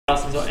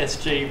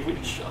Engineers.SG,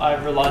 which I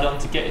relied on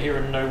to get here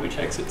and know which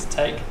exit to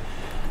take.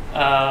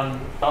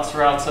 Bus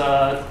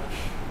router,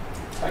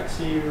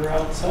 taxi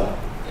router.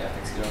 Yeah,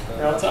 taxi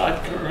router. I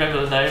couldn't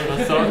remember the name,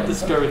 and I thought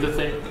just go with the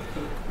theme.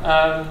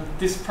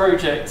 This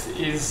project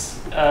is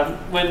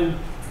when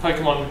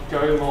Pokemon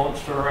Go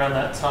launched, or around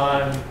that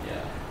time.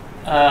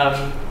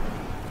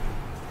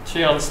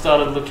 Chee Aun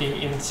started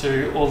looking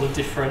into all the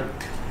different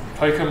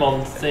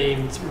Pokemon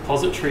themed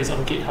repositories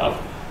on GitHub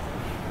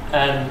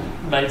and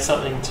made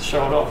something to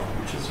show it off,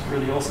 which is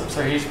really awesome.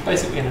 So he's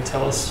basically going to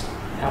tell us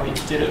how he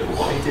did it, or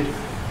what he did.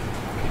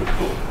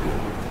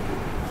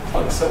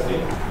 Plug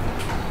something.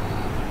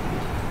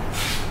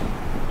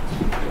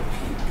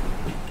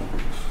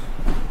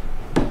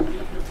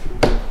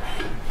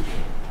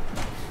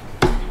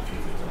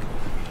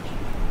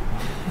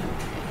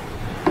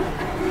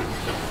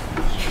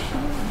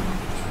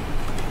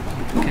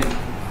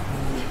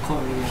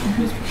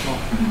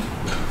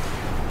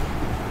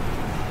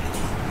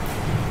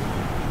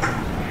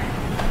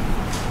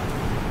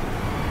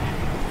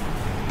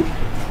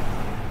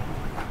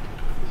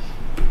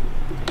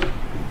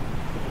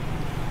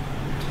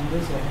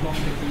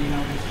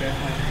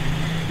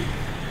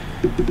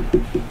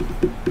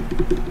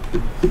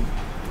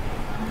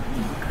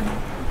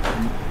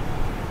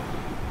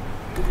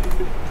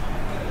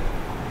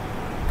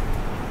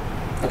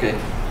 Okay.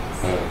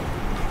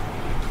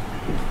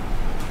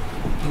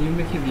 Can you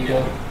make it bigger?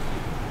 Yeah.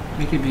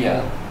 Make it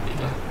bigger.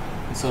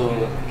 Yeah. So,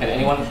 can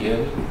anyone hear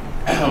me?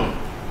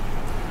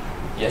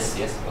 Yes,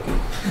 yes, okay.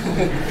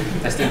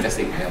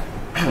 testing, yeah.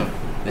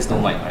 There's no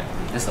mic, right?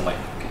 There's the mic.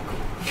 Okay, cool.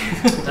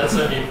 That's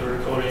only for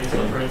recording, it's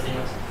not for anything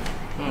else.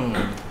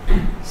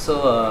 So,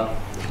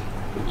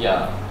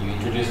 yeah, you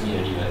introduced me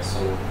already, right? So,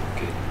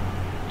 okay.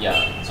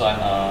 Yeah, so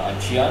I'm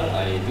Chee Aun.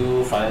 I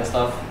do front-end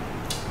stuff.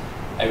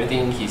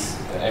 Everything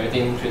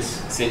Chris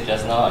said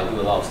just now, I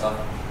do a lot of stuff.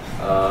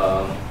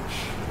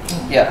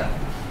 Yeah.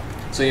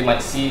 So you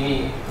might see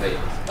me like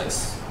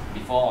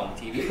before on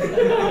TV.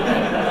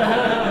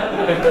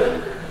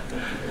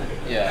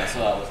 Yeah.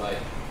 So I was like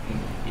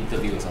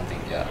interview or something.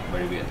 Yeah,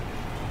 very weird.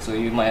 So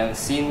you might have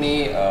seen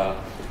me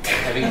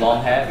having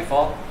long hair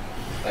before,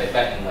 like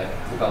back in like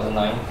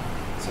 2009.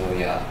 So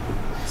yeah.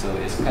 So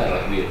it's kind of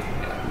like weird.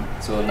 Yeah.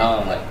 So now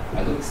I'm like,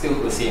 still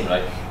look the same,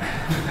 right?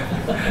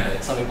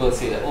 Some people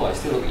say that, oh, I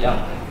still look young.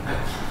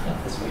 Yeah,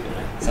 that's weird,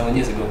 right? 7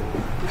 years ago.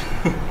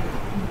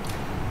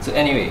 So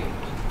anyway,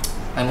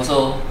 I'm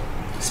also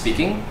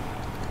speaking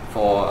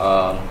for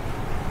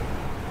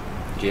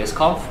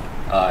JSConf,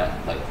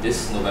 like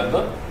this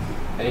November.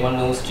 Anyone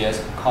knows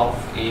JSConf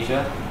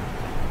Asia?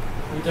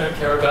 We don't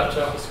care about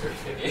JavaScript.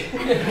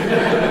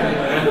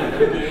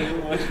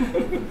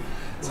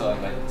 So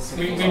I'm like,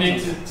 we need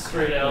to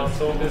screen our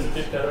talkers a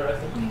bit better, I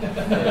think.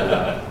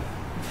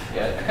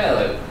 Yeah, kind of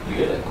like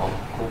weird, like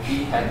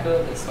cookie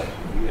hacker. That's like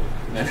weird.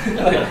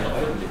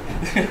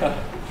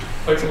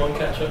 Pokemon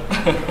catcher.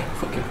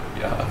 Okay,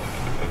 yeah.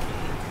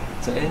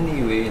 So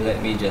anyway,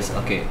 let me just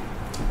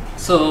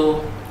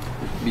So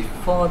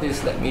before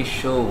this, let me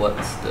show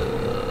what's the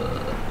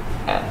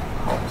app.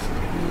 How to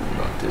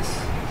not this.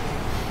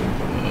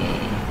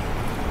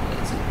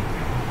 That's it.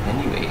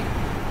 Anyway,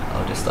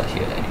 I'll just start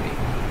here anyway.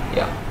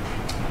 Yeah.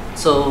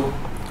 So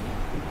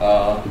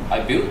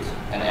I built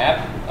an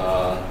app.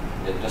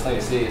 Just like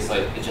you say,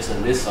 it's just a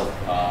list of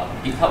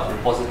GitHub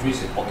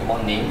repositories with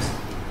Pokemon names.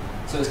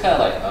 So it's kind of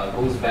like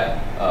goes back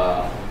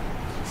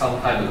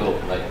some time ago.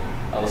 Like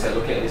I was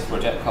looking at this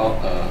project called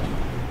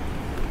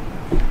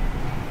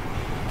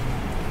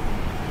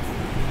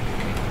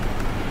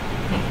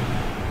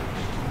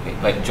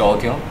like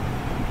Georgian.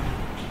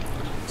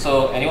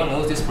 So anyone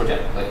knows this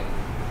project? Like,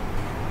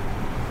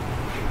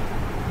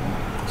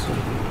 so,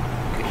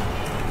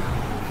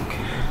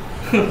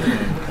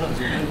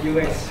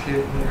 US.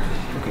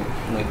 Okay,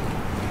 like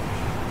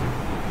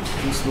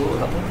too slow or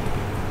something.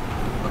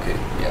 Okay,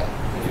 yeah.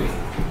 Anyway,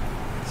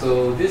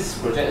 so this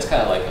project is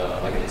kind of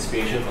like an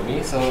inspiration for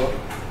me. So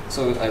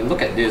I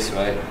look at this,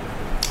 right?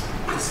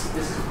 This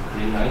is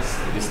really nice.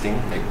 Like this thing,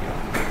 like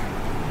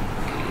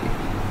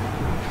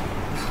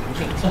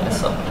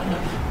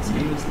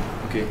seriously.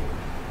 Okay.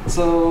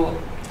 So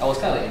I was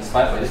kind of like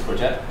inspired by this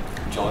project.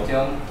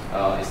 Georgian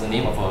is the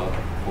name of a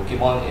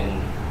Pokemon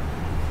in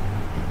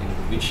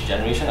which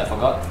generation? I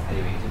forgot.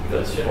 Anyway,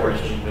 First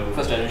generation.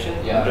 First generation,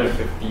 yeah.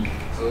 150.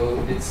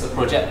 So it's a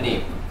project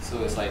name.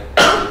 So it's like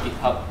a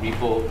GitHub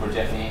repo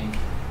project name.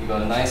 You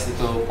got a nice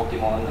little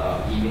Pokemon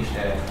image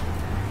there.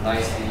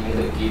 Nice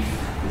animated GIF.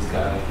 This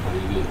guy,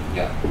 really good.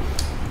 Yeah.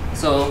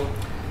 So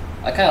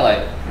I kind of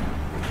like,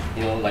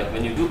 like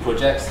when you do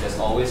projects, there's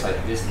always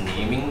like this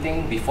naming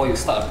thing before you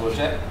start a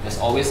project. There's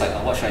always like,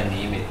 what should I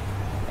name it?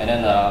 And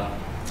then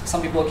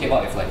some people came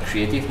up with like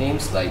creative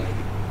names, like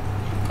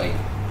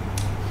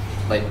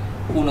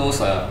who knows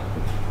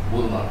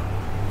Bulma?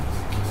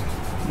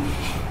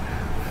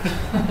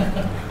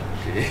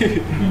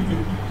 Okay.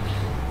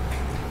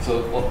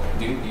 So what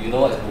do you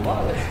know what is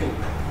Bulma? Like,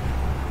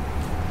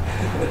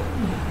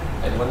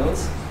 anyone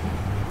else?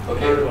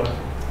 Okay. Heard about it.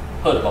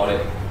 Heard about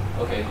it.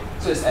 Okay,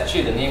 so it's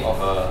actually the name of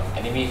a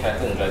anime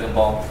character in Dragon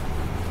Ball.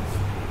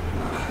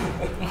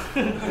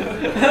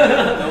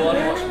 No one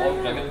watched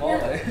Dragon Ball,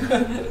 right?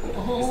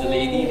 It's the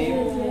lady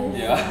name.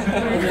 Yeah.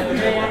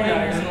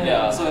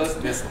 Yeah, so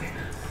it's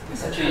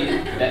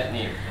actually that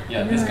name.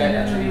 Yeah, this guy,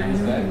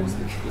 who's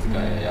the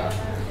guy, yeah.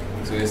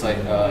 So it's like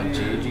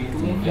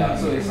JG2. Yeah,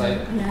 so it's like,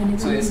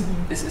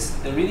 this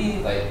is a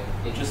really like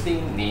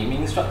interesting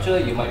naming structure.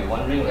 You might be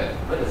wondering like,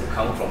 where does it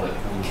come from, like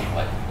who,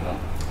 like, you know.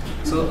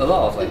 So a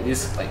lot of like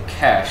this like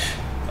cache.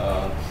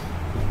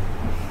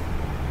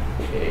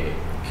 Okay,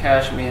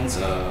 cache means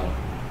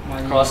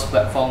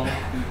cross-platform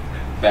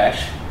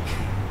bash.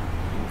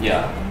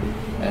 Yeah,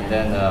 and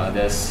then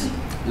there's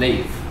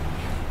lathe.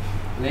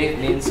 Lathe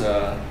means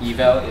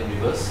eval in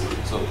reverse.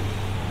 So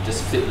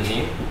just flip the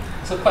name.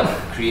 So quite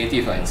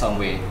creative in some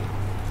way.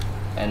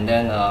 And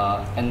then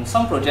and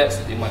some projects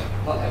they might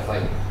not have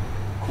like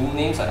cool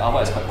names. Like Alpha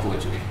is quite cool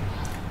actually,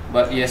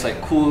 but it has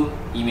like cool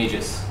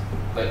images.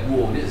 Like,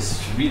 whoa, this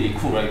is really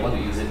cool, right? You want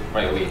to use it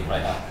right away,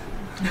 right now.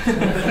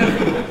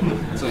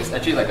 So it's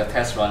actually like a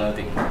test runner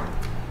thing.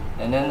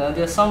 And then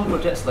there's some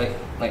projects like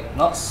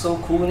not so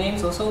cool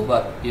names also,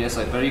 but it has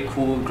like very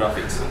cool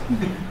graphics.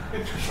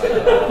 Like,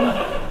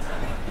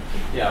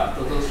 yeah,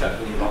 total strap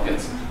to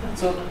rockets.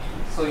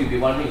 So you'll be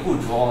wondering who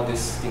draw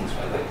these things,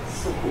 right? Like, it's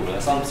so cool.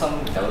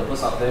 Some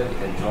developers out there, they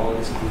can draw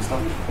this cool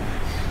stuff.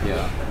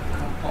 Yeah.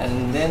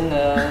 And then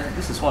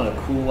this is one of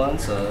the cool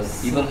ones.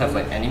 Even have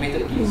like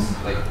animated GIFs,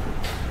 like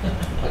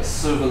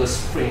serverless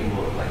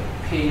framework, like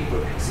pay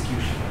per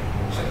execution.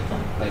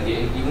 Like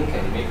they even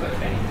can make like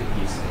animated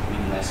GIFs, like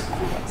really nice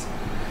cool ones.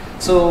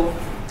 So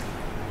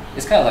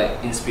it's kind of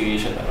like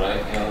inspiration,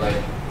 right? You know,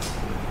 like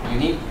you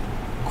need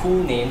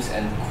cool names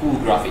and cool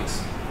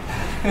graphics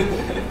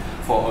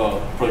for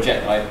a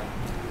project, right?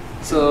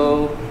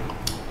 So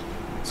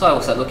I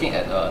was like looking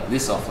at a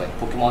list of like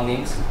Pokemon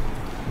names.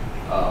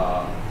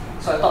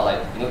 So I thought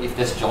like, you know, if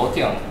there's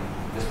Jolteon,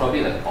 there's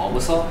probably like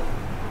Bulbasaur.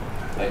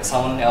 Like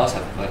someone else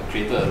have like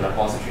created a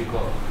repository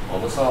called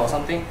Bulbasaur or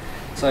something.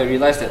 So I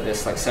realized that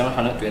there's like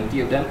 720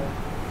 of them.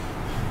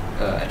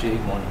 Actually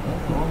more,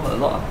 a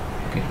lot.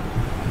 Okay.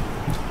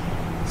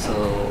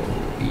 So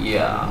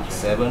yeah,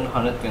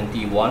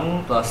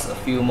 721 plus a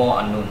few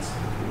more unknowns.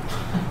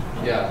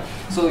 Yeah.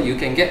 So you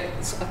can get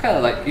kind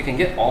of like you can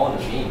get all the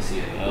names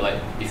here. You know, like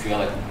if you're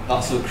like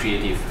not so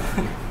creative.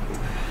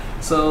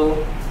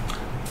 So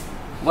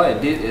what I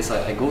did is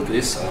I go to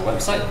this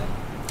website,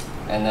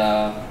 and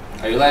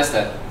I realized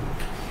that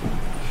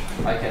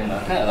I can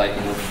kind of like,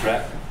 you know,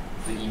 grab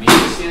the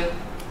images here,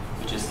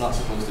 which is not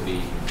supposed to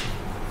be.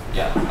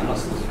 Yeah, I'm not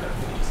supposed to grab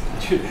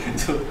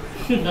images. So,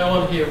 no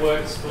one here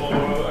works for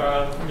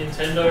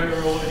Nintendo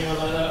or anyone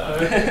like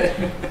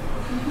that.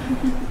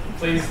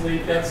 Please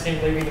leave. That's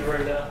him leaving the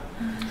room now.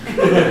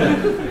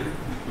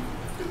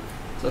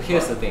 So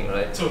here's the thing,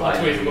 right? To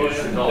his lawyer.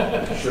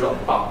 Should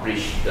not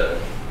publish the.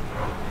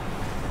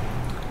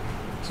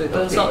 So it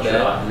turns out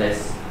that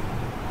unless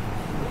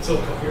it's all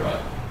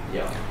copyright.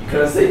 yeah, you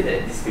can't say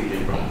that this picture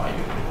is from my.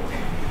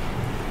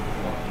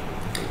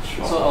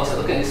 So I was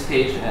looking at this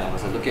page and I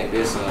was looking at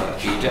this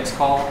Ajax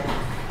call.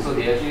 So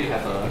they actually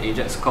have an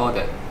Ajax call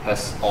that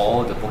has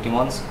all the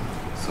Pokemons.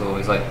 So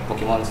it's like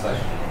Pokemon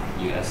 /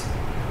 US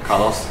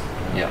Carlos.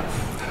 Yeah.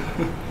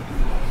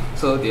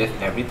 So they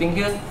have everything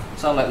here.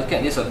 So I'm like looking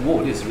at this, like,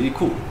 whoa, this is really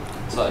cool.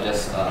 So I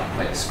just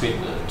like scrape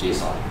the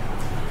JSON.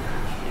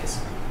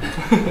 Yes.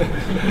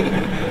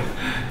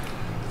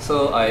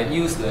 So I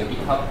use the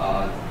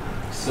GitHub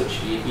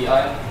search API,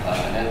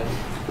 and then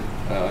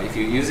if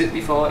you use it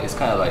before, it's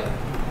kind of like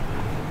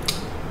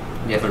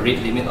you have a rate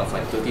limit of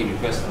like 30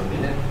 requests per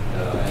minute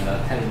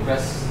and 10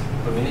 requests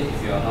per minute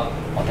if you are not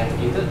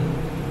authenticated.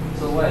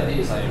 So what I did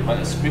is I write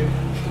a script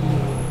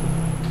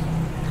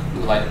to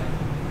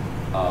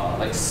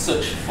like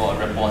search for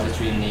a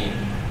repository name.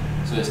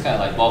 So it's kind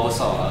of like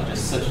Bulbasaur. I'll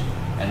just search,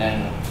 and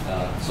then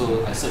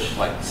so I searched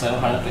like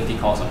 720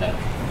 calls on that.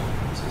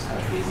 So it's kind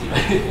of crazy,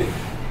 right?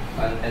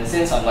 and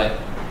since I'm like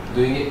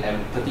doing it at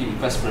 30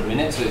 requests per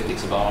minute, so it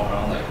takes about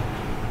around like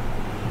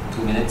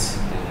 2 minutes,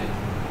 like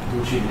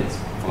 2-3 minutes,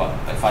 about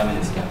like 5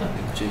 minutes. Yeah,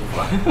 actually.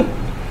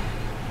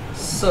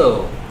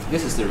 So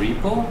this is the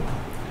repo,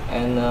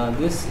 and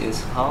this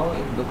is how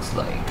it looks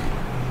like.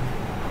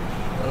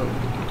 Oh,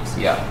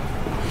 yeah.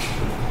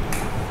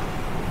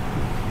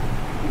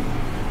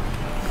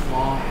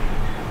 Wow.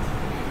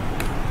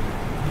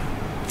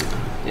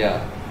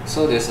 Yeah.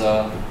 So there's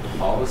a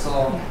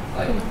Bulbasaur,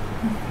 like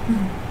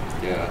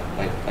yeah,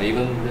 like I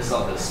even list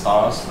out the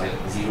stars, like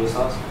 0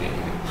 stars. Okay,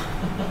 anyway.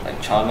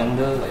 Like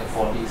Charmander, like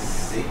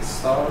 46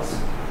 stars.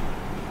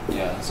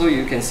 Yeah. So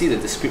you can see the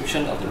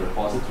description of the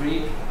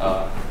repository.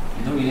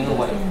 You don't really know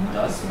what it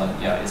does, but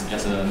yeah, it's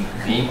just a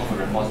name of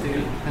a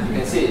repository. You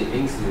can see it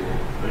links to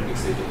very big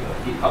stage of your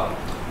GitHub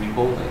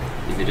repo. Like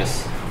if you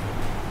just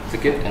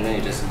click it, and then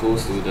it just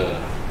goes to the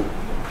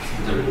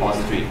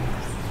repository,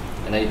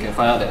 and then you can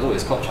find out that, oh,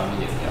 it's called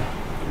Charmander, yeah,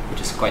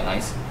 which is quite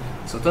nice.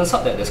 So it turns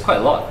out that there's quite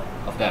a lot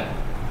of them,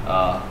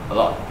 a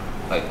lot,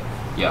 like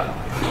yeah.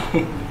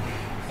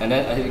 And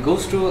then it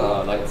goes through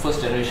like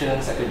first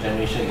generation, second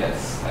generation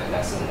gets like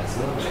lesser and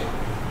lesser, like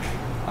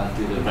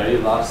until the very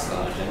last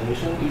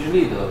generation.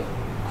 Usually the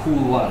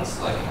cool ones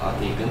like are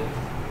taken.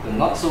 The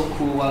not so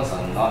cool ones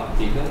are not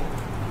taken.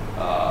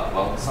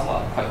 Well, some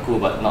are quite cool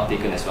but not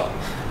taken as well.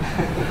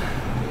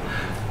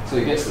 So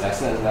it gets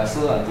lesser and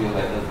lesser until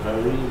like the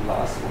very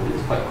last one.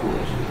 It's quite cool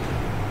actually.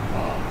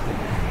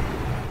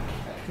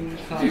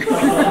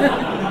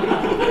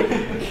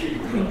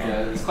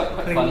 Yeah, it's quite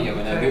funny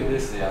when I built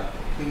this. Yeah.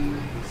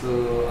 So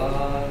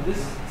this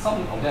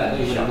some of them I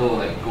don't even know,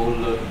 like Go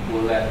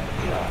Lab.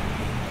 Yeah.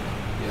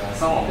 Yeah.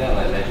 Some of them are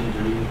like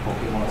legendary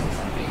Pokémon or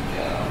something.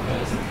 Yeah.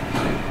 Whereas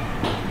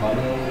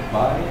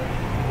by.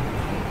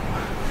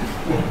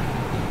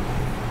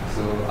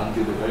 So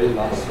until the very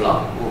last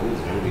one. Oh,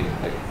 it's very weird.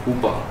 Like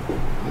Hoopa.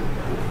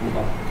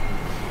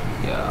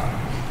 Yeah.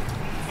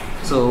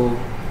 So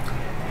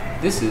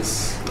this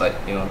is like,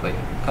 you know, like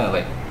kind of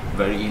like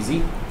very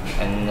easy.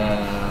 And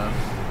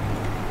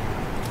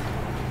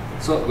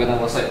so when I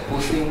was like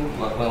posting,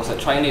 when I was like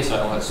trying this, right,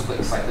 I was like super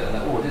excited and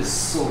like, oh, this is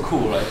so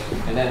cool, right?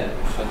 And then I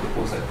tried to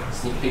post like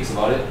sneak peeks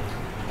about it.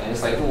 And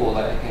it's like, oh,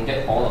 like I can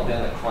get all of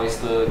them, like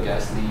Cloyster,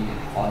 Ghastly,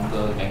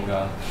 Haunter,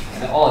 Gengar,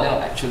 and then all of them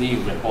are actually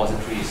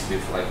repositories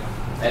with like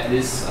at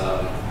least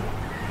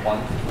 1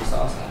 to 2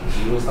 stars and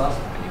 0 stars.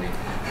 Anyway.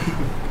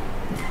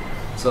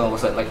 So I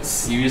was like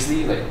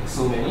seriously, like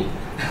so many.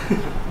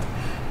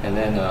 And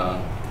then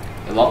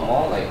a lot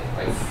more, like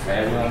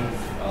Flareon,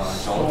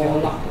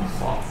 Jolteon,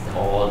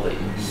 all the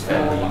indie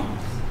family.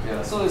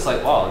 yeah. So it's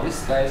like, wow,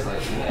 these guys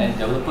like, you know, and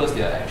developers,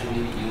 they are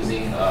actually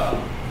using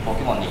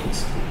Pokemon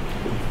names.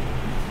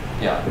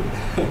 Yeah.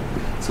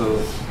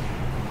 So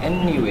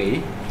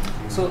anyway,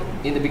 so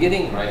in the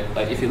beginning, right,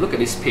 like if you look at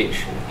this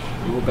page,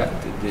 go back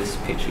to this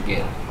page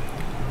again.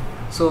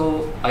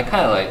 So I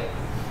kind of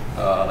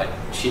like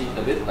cheat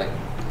a bit, like,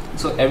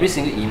 so every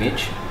single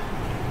image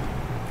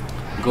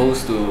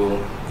goes to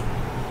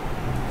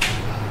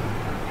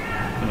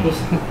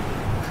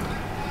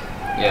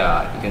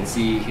yeah, you can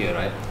see here,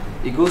 right?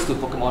 It goes to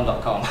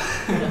Pokémon.com.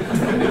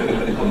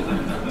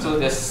 So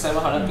there's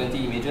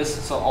 720 images,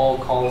 so all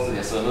calls to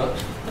their server,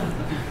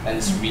 and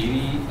it's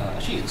really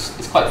actually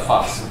it's quite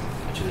fast.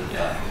 Actually,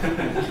 yeah,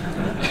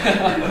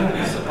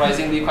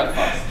 surprisingly quite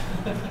fast.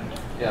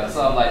 Yeah,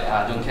 so I'm like,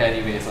 I don't care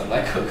anyway. So I'm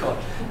like, oh god,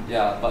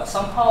 yeah. But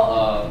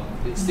somehow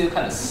it's still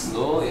kind of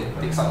slow. It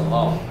takes up a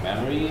lot of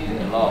memory,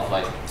 a lot of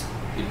like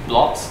it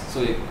blocks.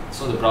 So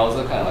the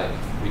browser kind of like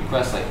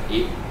requests like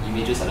 8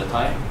 images at a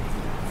time.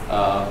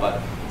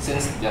 But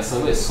since their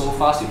server is so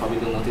fast, you probably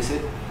don't notice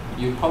it.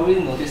 You probably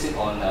notice it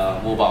on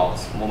mobile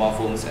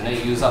phones, and then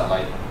you use up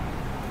like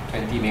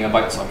 20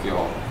 megabytes of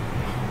your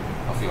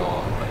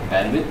like,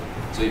 bandwidth.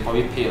 So you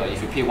probably pay like,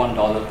 if you pay $1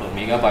 per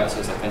megabyte, so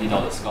it's like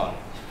 $20 gone.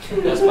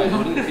 Just by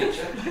loading the page.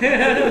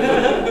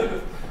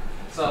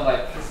 So I'm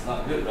like, it's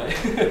not good, right?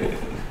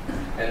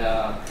 And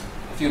I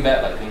feel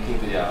bad like linking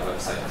to their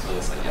website. So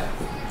it's like, yeah.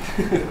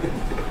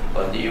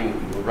 But you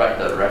write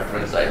the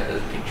reference like the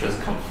pictures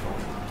come from.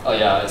 Oh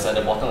yeah, it's at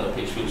the bottom of the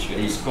page, which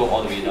you scroll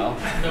all the way down.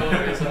 No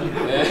worries.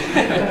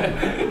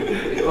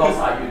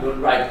 Because you don't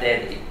write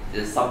that,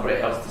 somebody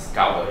else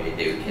discover it,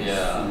 they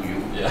can sue you.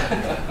 Yeah.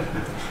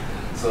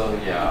 So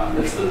yeah,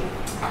 that's the.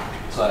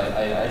 So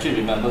I actually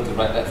remember to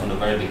write that from the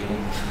very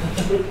beginning.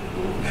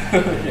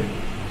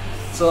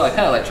 So I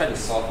kind of like tried to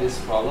solve this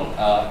problem.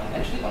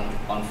 Actually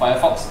on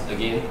Firefox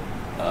again,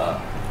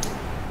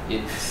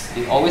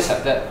 it always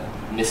had that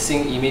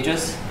missing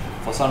images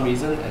for some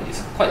reason, and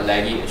it's quite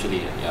laggy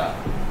actually. Yeah,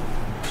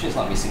 actually it's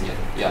not missing yet.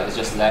 Yeah, it's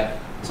just lag.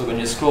 So when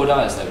you scroll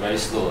down, it's like very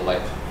slow.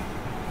 Like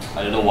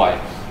I don't know why.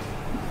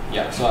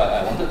 Yeah, so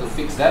I wanted to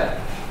fix that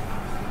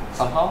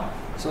somehow.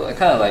 So I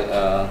kind of like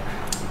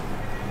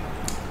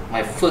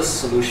my first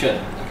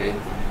solution, okay,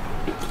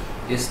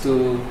 is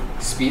to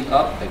speed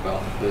up. Like,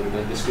 well,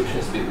 the description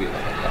is a bit weird.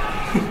 Like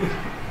that,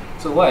 yeah.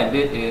 So what I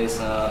did is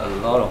a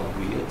lot of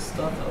weird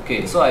stuff.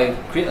 Okay, so I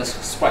create a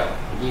sprite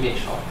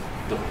image of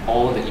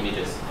all the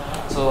images.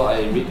 So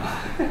I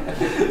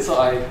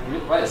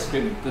write a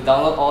script to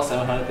download all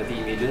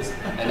 730 images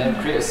and then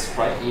create a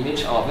sprite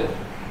image out of it.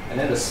 And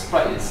then the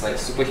sprite is like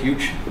super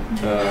huge.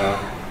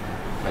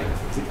 Like,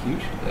 is it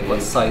huge? Like,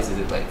 what size is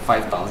it? Like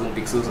 5,000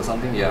 pixels or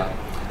something? Yeah.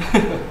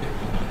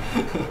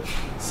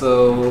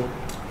 So,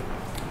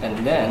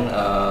 and then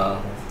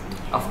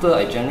after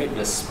I generate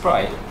the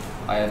sprite,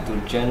 I have to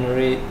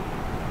generate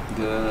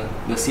the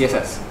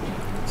CSS.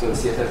 So the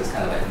CSS is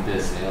kind of like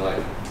this, you know,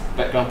 like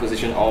background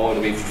position all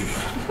the way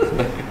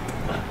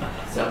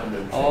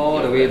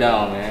all the way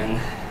down, man.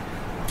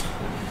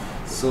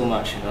 So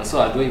much, you know. So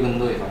I don't even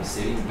know if I'm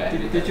saving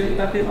bandwidth. Did you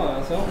type it out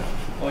yourself?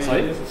 Or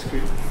Sorry? you use a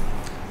script?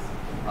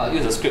 I'll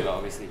use a script,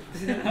 obviously.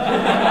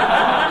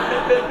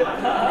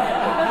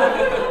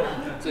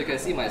 So you can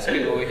see my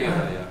script over here.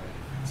 Yeah.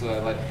 So I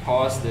like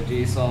parse the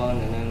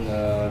JSON and then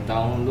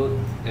download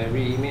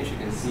every image. You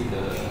can see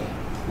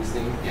this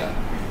thing. Yeah.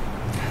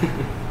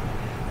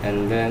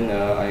 And then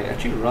I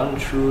actually run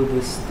through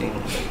this thing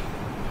like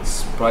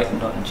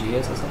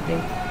sprite.js or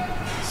something.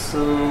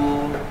 So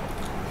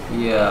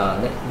Yeah,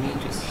 let me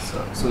just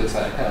so it's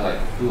like I kind of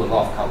like do a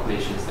lot of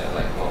calculations that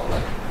like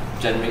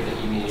generate the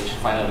image,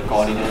 find out the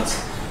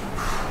coordinates,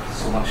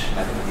 so much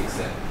mathematics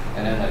there,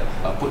 and then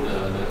like put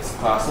the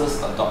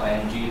classes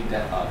 .ing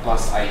that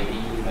plus ID,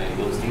 like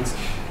those things.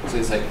 So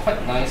it's like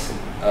quite nice.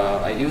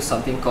 I use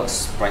something called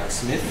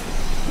Spritesmith.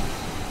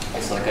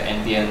 It's like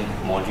an NPM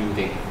module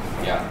thing.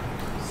 Yeah.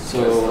 So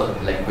what's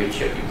the language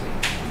you're using?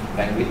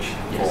 Language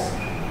Yes.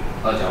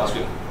 for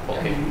JavaScript.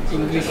 Okay. So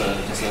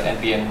just an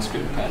NPM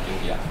script kind of thing.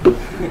 Yeah.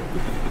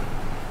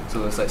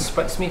 So it's like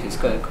Spritesmith is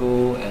kind of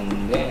cool,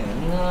 and then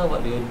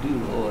what do you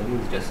do? Oh,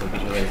 this is just a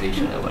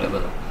visualization or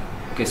whatever.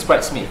 Okay,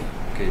 Spritesmith.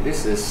 Okay,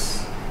 this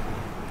is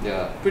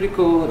pretty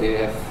cool. They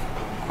have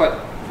quite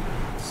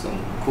some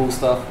cool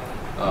stuff.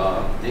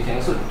 They can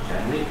also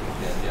generate.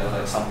 There are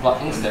like some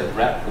plugins that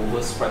wrap over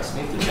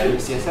Spritesmith to generate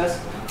CSS,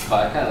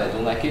 but I kind of like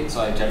don't like it,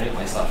 so I generate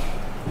myself.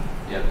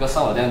 Yeah, because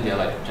some of them they are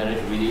like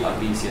generate really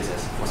ugly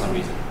CSS for some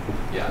reason.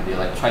 Yeah, they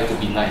like try to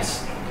be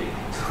nice. Okay,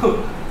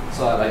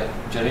 so I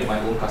like generate my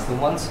own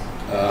custom ones,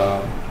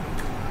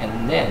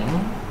 and then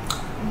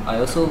I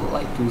also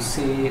like to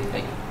say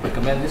like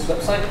recommend this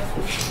website.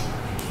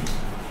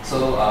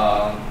 So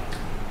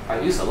I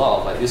use a lot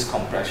of like this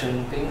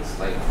compression things,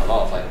 like a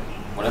lot of like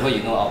whatever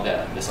you know out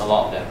there. There's a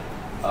lot of them.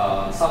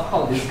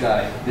 Somehow this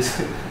guy,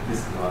 this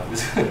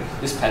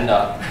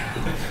panda,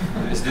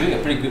 is doing a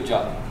pretty good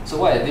job. So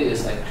what I did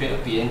is I create a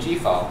PNG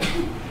file,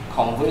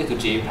 convert it to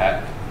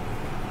JPEG,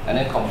 and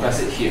then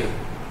compress it here,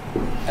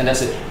 and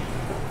that's it.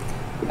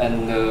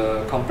 And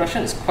the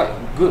compression is quite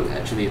good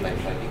actually. Like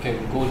it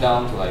can go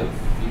down to like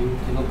few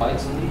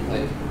kilobytes only.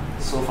 Like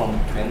so from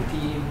 20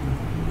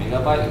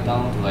 megabyte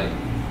down to like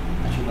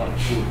actually not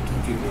 2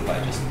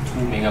 kilobytes, just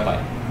 2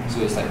 megabyte.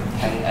 So it's like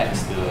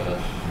 10x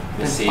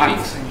the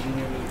savings.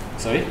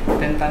 Sorry?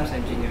 10 times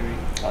engineering.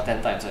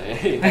 10 times.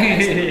 10x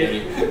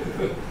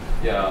engineering.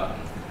 Yeah.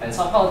 And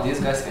somehow these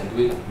guys can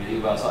do it really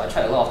well. So I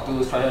tried a lot of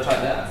tools, tried,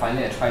 then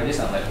finally I tried this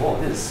and I'm like, whoa,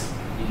 this is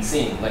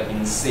insane, like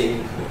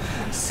insane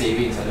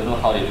savings. I don't know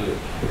how they do it.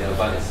 Yeah,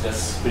 but it's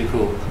just pretty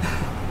cool.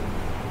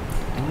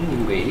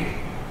 Anyway,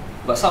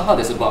 but somehow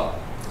there's a bug.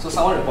 So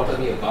someone reported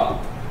me a bug.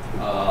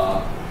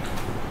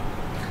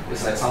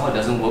 It's like someone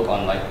doesn't work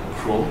on like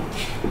Chrome,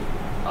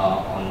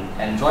 on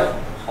Android,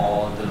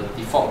 or the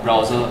default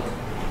browser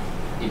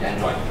in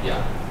Android.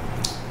 Yeah.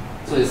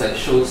 So it's like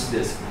shows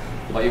this,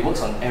 but it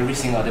works on every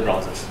single other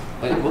browsers.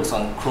 Like it works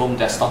on Chrome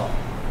desktop,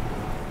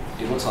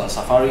 it works on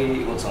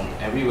Safari, it works on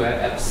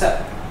everywhere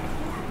except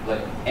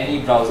like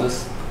any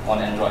browsers on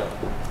Android.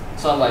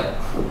 So I'm like,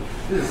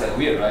 this is like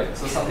weird, right?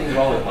 So something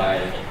wrong with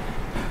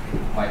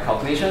my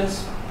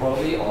calculations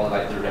probably, or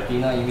like the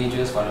retina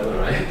images, whatever,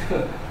 right?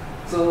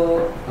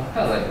 So I'm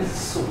kind of like, this is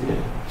so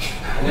weird.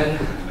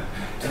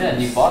 And then I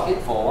debugged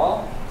it for a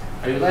while.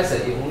 I realized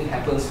that it only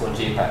happens for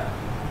JPEG.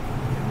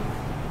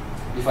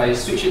 If I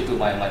switch it to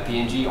my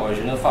PNG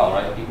original file,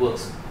 right, it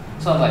works.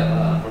 So I'm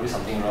like, probably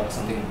something wrong,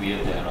 something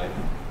weird there, right?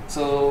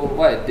 So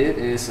what I did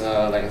is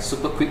like a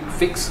super quick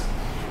fix.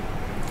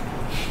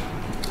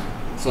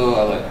 So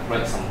I like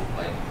write some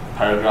like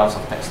paragraphs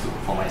of text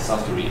for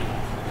myself to read.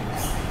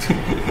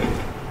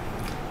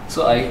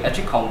 So I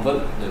actually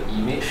convert the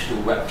image to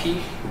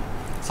WebP.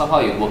 Somehow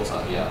it works,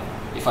 yeah.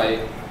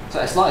 So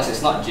as long as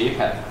it's not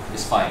JPEG,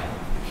 it's fine.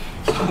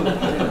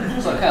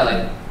 So I kind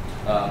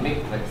of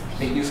like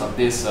make use of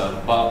this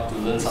bug to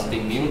learn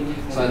something new.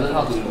 So I learned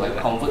how to like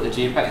convert the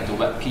JPEG into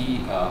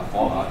WebP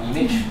for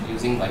image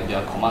using like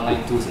their command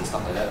line tools and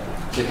stuff like that.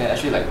 So you can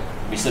actually like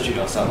research it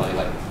yourself,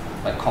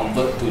 like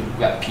convert to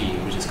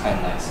WebP, which is kind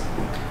of nice.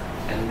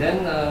 And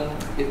then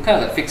it kind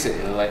of like fix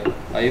it. Like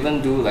I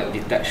even do like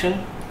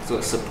detection, so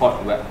it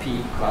support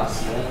WebP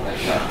class,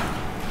 like that.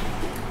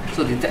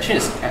 So detection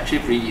is actually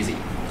pretty easy.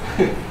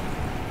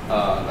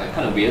 Like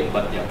kind of weird,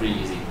 but yeah, pretty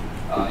easy.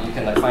 You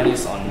can like find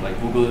this on like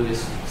Google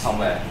this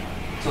somewhere.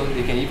 So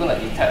they can even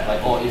like detect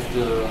like, oh, if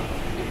the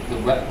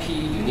WebP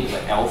you need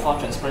like alpha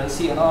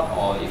transparency or not,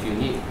 or if you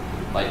need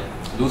like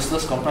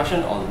lossless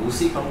compression or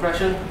lossy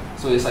compression.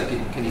 So it's like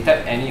it can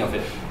detect any of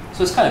it.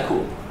 So it's kind of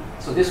cool.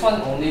 So this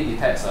one only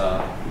detects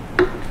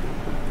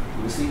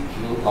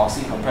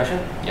lossy compression.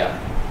 Yeah.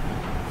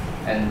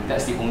 And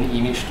that's the only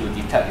image to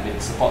detect if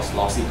it supports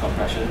lossy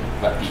compression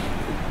WebP.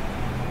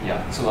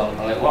 Yeah, so I'm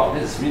like, wow,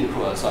 this is really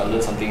cool. So I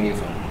learned something new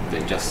from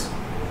like just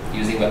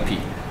using WebP.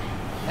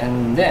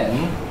 And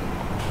then,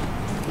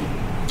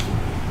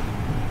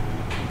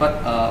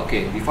 but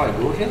okay, before I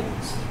go here,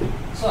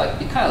 so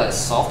it kind of like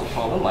solved the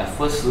problem, my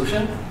first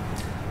solution,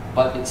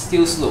 but it's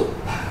still slow.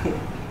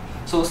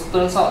 So it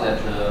turns out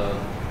that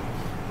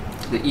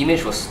the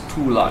image was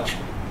too large.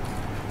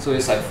 So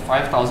it's like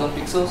 5,000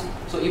 pixels.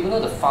 So even though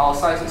the file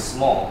size is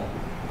small,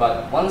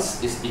 but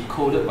once it's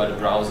decoded by the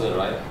browser,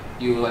 right,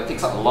 it like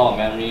takes up a lot of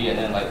memory, and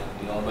then like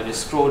when you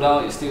scroll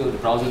down, it's still the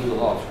browser do a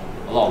lot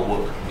of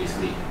work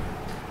basically.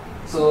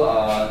 So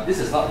this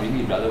is not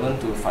really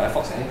relevant to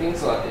Firefox or anything.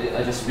 So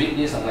I just read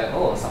this. I'm like,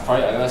 oh,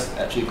 Safari iOS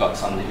actually got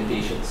some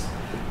limitations.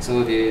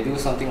 So they do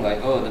something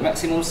like, oh, the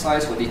maximum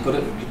size for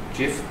decoded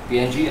GIF,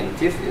 PNG, and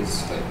TIFF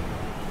is like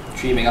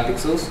 3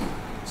 megapixels.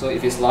 So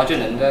if it's larger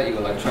than that, it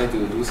will like try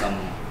to do some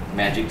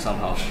magic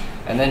somehow.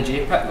 And then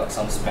JPEG got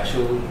some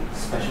special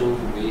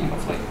way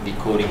of like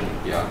decoding.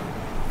 Yeah.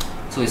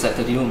 So it's like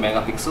 32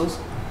 megapixels.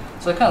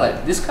 So kind of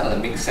like this kind of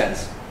makes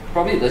sense.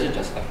 Probably it doesn't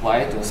just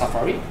apply to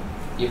Safari.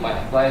 It might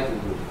apply to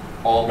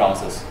all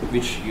browsers,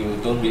 which you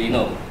don't really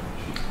know.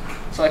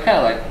 So I kind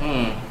of like,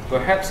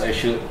 perhaps I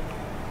should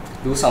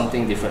do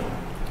something different.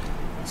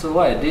 So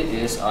what I did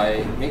is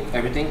I make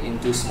everything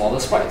into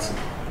smaller sprites.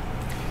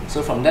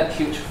 So from that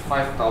huge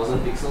 5,000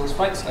 pixel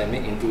sprites, I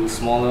make into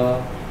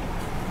smaller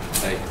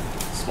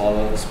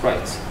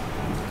sprites.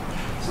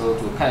 So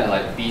to kind of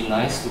like be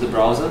nice to the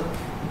browser,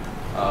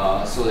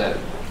 so that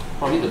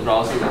probably the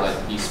browser will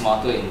like be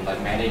smarter in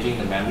like managing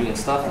the memory and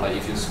stuff. Like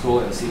if you scroll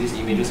and see these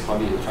images,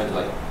 probably you'll try to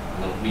like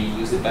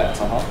reuse it back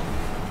somehow.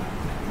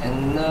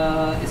 And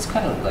it's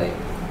kind of like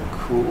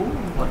cool.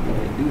 What did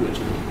I do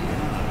actually?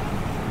 Yeah,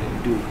 what did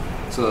I do?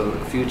 So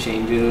a few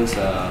changes,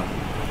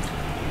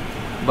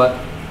 but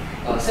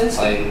since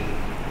I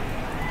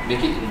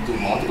make it into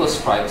multiple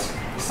sprites,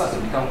 it starts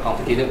to become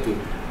complicated to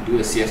do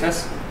the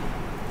CSS.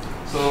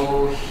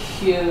 So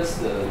here's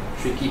the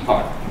tricky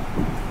part.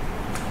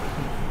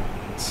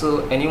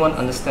 So anyone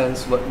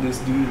understands what this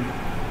do?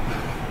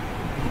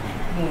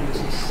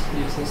 This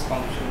is this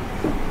function.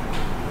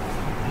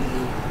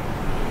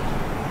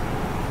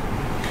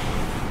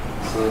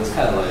 So it's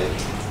kind of like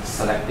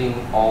selecting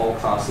all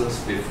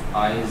classes with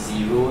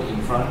I0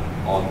 in front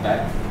or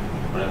back,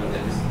 whatever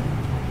that is,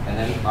 and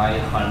then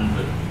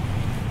I100.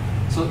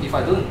 So if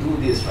I don't do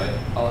this, right,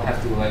 I'll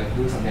have to like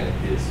do something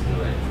like this,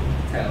 like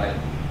kind of like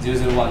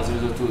 001,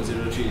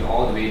 002, 003,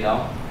 all the way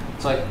down.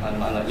 So I'm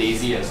like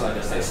lazy, so I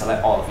just like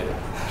select all of it.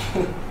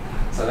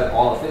 Select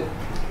all of it.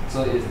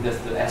 So there's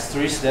the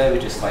asterisk there,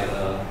 which is like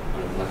a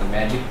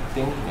magic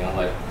thing. You know,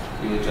 like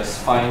you will just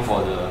find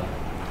for the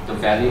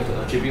value of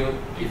the attribute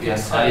if it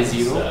has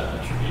I0.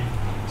 Attribute.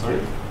 Sorry?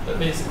 That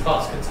means the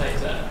class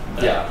contains that.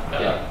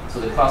 Yeah. So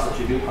the class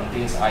attribute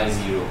contains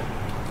I0.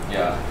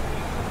 Yeah.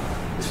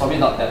 It's probably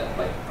not that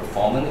like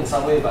performant in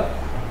some way, but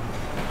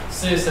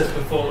CSS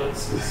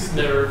performance is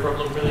never a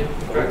problem really in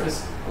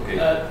practice. okay.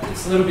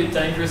 It's a little bit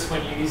dangerous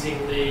when you're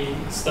using the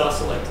star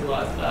selector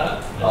like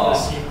that,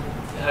 unless you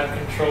have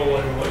control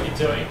over what you're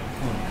doing.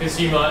 Because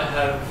you might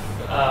have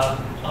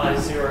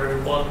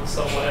I01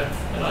 somewhere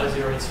and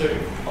I02,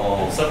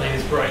 and something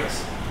is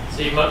breaks.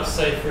 So you might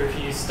say for if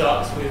you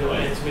starts with or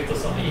ends with or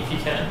something, if you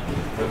can.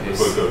 Okay.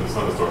 So it's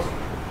not a start.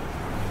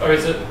 Or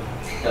is it?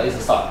 Yeah, it's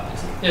a start.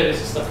 Yeah, it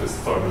is a start.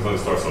 It's not a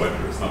star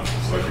selector. It's not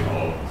selecting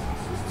all.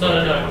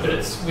 No, but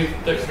it's with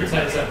that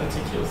contains that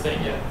particular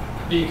thing, yeah.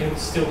 But you can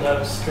still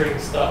have string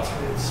starts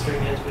with,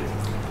 string ends with.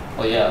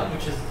 Oh yeah.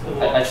 Which is a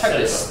lot I tried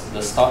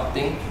the start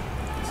thing.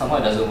 Somehow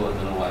it doesn't work. I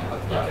don't know why,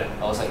 but yeah. Okay.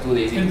 I was like too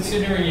lazy.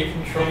 Considering you're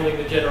controlling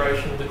the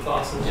generation of the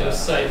classes, you're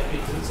safe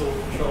because it's all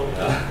controlled.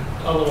 Yeah.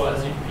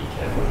 Otherwise, you'd be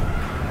careful.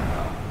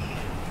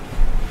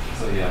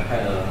 So yeah,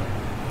 kind of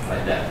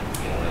like that.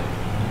 You know, like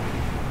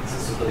it's a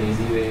super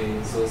lazy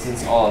way. So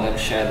since all of them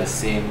share the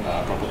same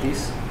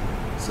properties,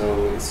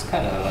 so it's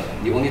kind of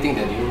like the only thing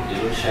that you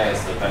don't share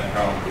is the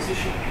background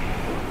position.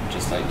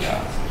 Just like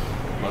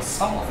but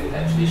some of it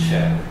actually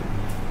share.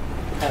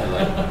 Kind of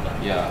like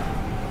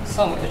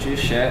some actually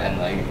share, and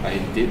like I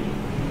did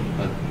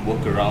a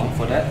workaround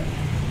for that.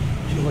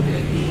 Actually, what did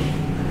I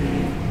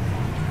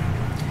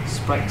do?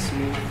 Sprite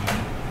smooth.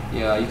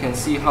 Yeah, you can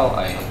see how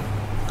I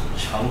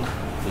chunk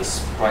the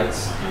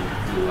sprites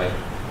into like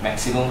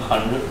maximum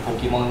 100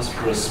 Pokemons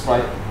per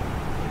sprite.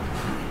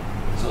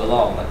 So a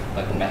lot of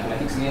like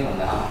mathematics again,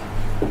 and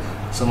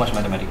so much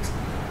mathematics.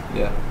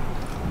 Yeah.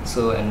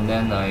 So and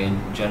then I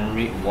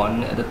generate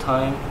one at a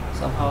time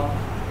somehow.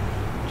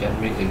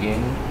 Generate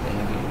again and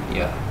again.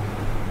 Yeah.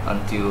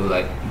 Until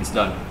like it's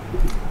done.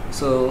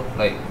 So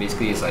like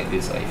basically it's like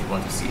this. If you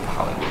want to see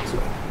how it works,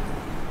 right?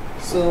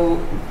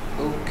 So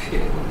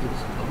okay.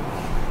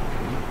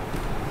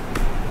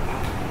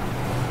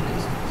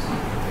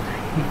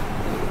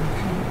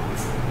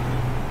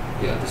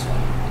 Yeah, this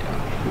one. Yeah.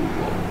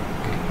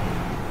 Okay.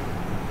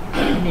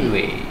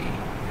 Anyway,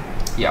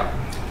 yeah.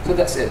 So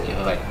that's it. You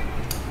know, like,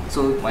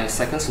 so my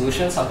second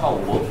solution somehow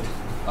worked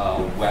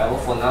well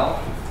for now.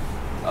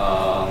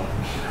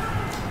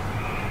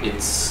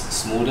 It's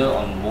smoother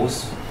on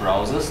most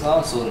browsers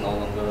now, so no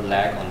longer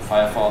lag on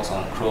Firefox,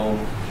 on Chrome.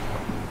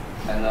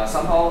 And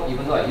somehow,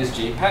 even though I use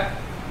JPEG,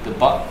 the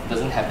bug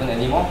doesn't happen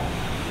anymore.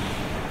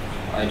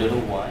 I don't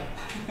know why.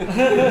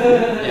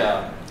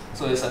 Yeah.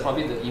 So it's like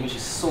probably the image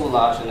is so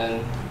large, and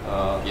then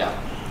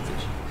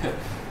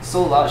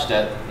so large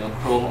that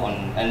Chrome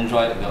on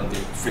Android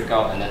they freak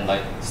out and then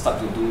like start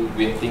to do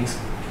weird things.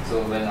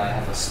 So when I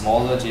have a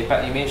smaller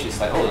JPEG image, it's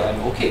like, oh,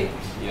 I'm okay.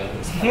 Yeah,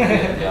 it's kind of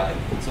weird.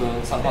 Yeah.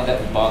 So somehow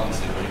that bug is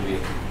very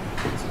weird.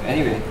 So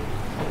anyway,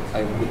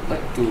 I would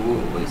like to.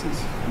 What is this?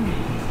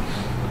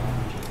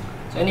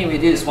 So anyway,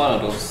 this is one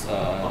of those.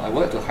 I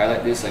wanted to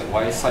highlight this, like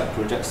why side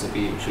projects should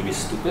be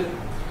stupid.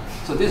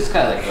 So this is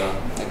kind of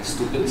like a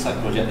stupid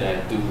side project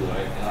that I do,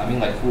 right? I mean,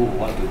 like who would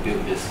want to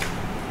build this?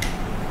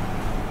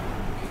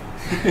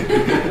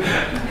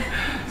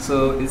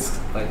 So it's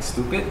like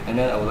stupid, and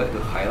then I would like to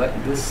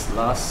highlight this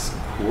last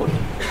quote.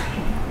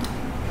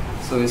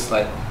 So it's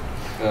like,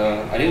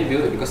 I didn't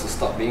build it because it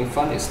stopped being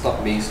fun, it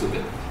stopped being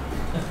stupid.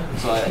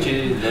 So I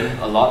actually learned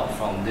a lot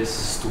from this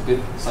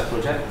stupid side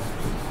project.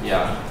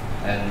 Yeah,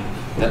 and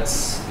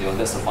that's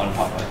that's the fun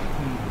part, right?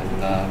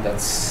 And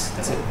that's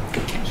it.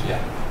 Yeah.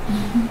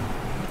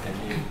 Thank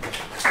you.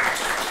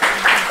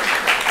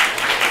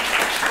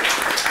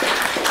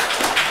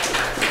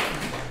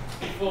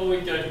 Before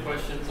we go to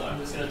questions, I'm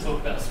just going to talk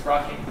about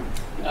spriting,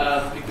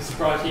 because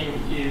spriting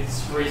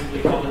is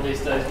reasonably common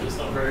these days, but it's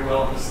not very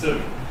well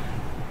understood.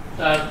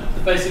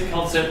 The basic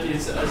concept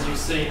is, as you've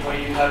seen, where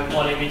you have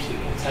one image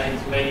that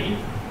contains many,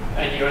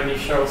 and you only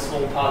show a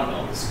small part of it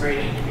on the screen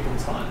at any given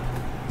time.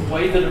 The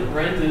way that it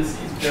renders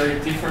is very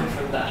different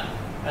from that,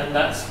 and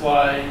that's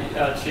why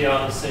Chee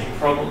Aun is seeing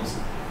problems.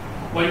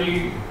 When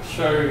you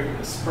show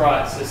a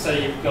sprite, so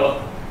say you've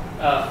got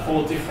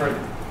 4 different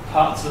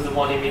parts of the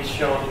one image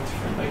shown in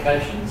different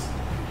locations,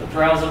 the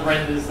browser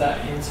renders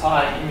that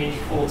entire image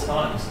 4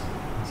 times.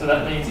 So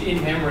that means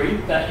in memory,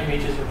 that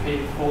image is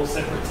repeated 4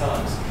 separate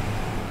times.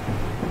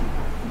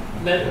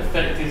 Net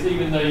effect is,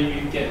 even though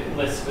you get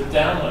less of a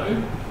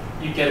download,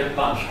 you get a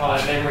much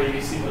higher memory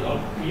usage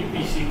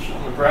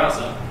on the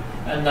browser,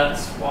 and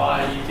that's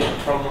why you get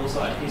problems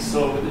like you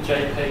saw with the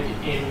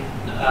JPEG in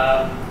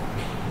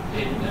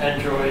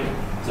Android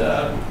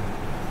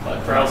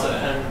like browser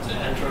and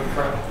Android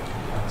Pro.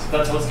 So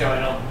that's what's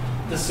going on.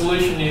 The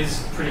solution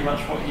is pretty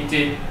much what you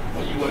did,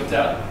 what you worked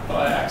out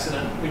by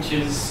accident, which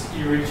is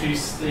you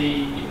reduce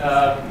the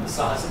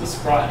size of the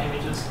sprite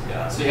images,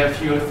 so you have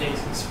fewer things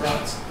in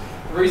sprites.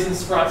 The reason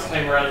sprites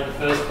came around in the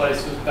first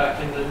place was back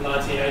in the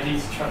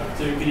 1980s trying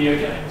to do video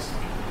games,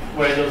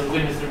 where there was a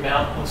limited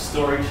amount of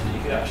storage that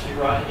you could actually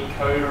write any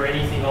code or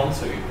anything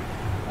onto.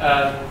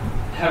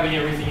 Having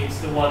everything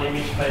into the one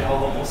image made a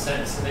whole lot more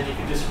sense, and then you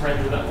could just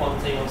render that one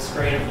thing on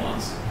screen at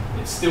once.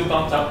 It still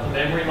bumped up the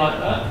memory like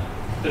that,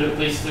 but at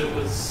least it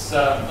was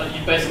like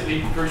you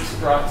basically group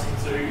sprites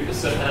into a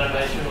certain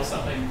animation or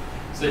something.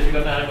 So if you've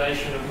got an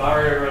animation of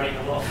Mario running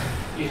along,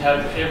 you'd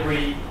have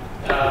every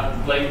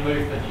leg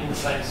movement in the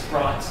same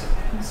sprite.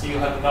 So you'll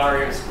have a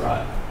Mario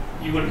sprite.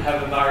 You wouldn't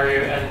have a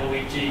Mario and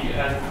Luigi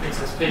and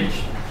Princess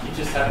Peach. You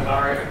just have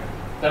Mario.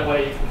 That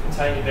way you can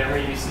contain your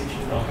memory usage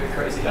and not go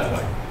crazy that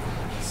way.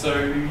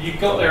 So you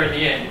got there in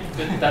the end,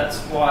 but that's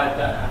why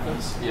that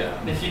happens. Yeah.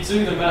 And if you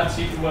do the maths,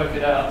 you can work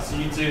it out. So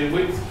you do the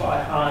width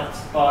by height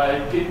by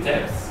bit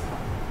depth.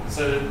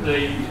 So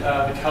the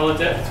color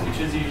depth, which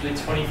is usually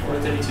 24 or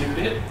 32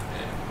 bit,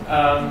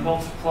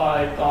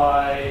 multiplied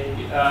by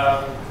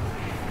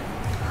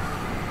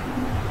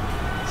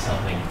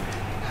something.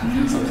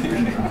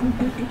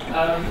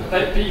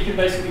 But you can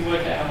basically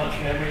work out how much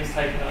memory is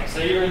taken up. So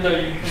even though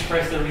you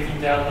compress everything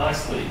down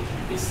nicely,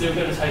 it's still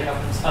going to take up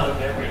a ton of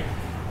memory.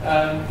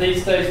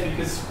 These days,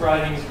 because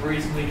spriting is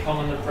reasonably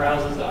common, the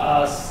browsers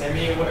are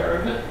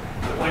semi-aware of it.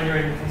 But when you're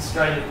in a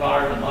constrained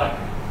environment like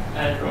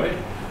Android,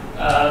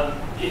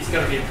 it's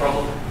going to be a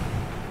problem.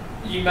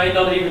 You may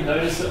not even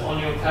notice it on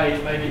your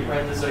page. Maybe it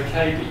renders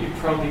okay, but you're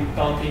probably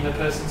bumping the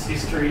person's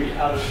history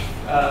out of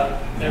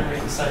memory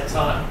at the same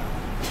time.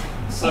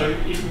 So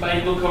it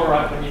may look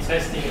alright when you're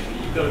testing it, but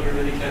you've got to be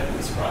really careful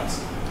with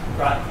sprites.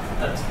 Right,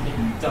 that's me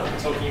done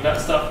talking about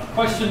stuff.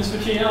 Questions for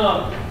Chee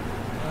Aun?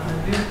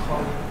 Do you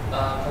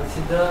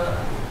consider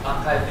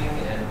archiving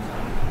and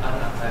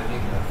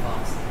unarchiving the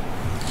files?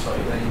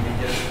 Sorry, The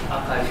images,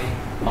 archiving,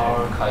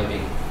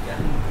 archiving. yeah,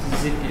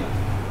 zip it,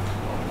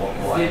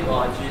 zip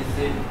or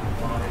gzip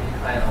or any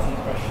kind of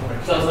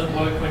It doesn't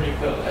work when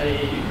you've got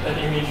an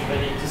image of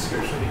any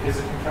description because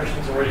the compression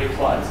is already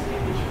applied to the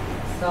image.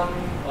 Some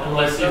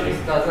Unless you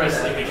can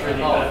compress the image really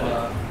badly.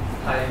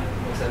 High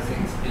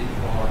processing speed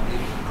for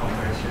deep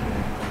compression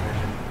and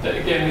compression. But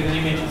again, with an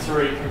image, it's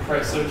already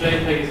compressed. So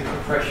JPEG is a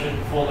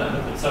compression format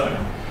of its own.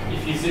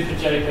 If you zip a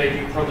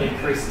JPEG, you probably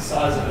increase the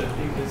size of it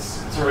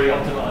because it's already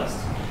optimized.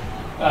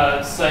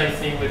 Same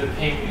thing with a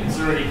ping, it's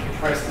already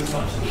compressed as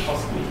much as it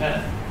possibly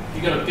can. If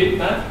you've got a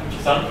bitmap, which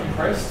is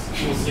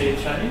uncompressed, you'll see a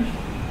change,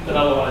 but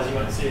otherwise you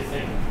won't see a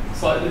thing.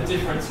 It's like the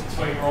difference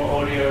between raw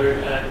audio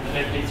and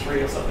an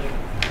MP3 or something.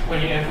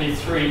 When you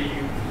MP3,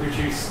 you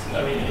reduce,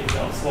 it's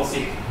not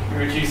lossy, you're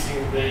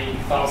reducing the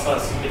file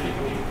size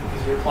significantly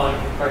because you're applying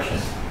compression.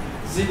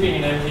 Zipping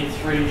an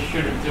MP3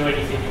 shouldn't do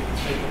anything if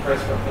it's been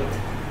compressed properly.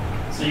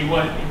 So you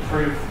won't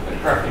improve the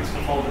graphics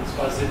performance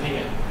by zipping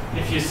it.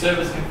 If your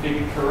server's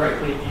configured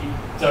correctly, you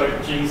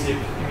don't gzip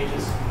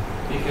images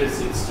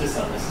because it's just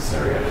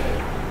unnecessary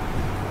overhead.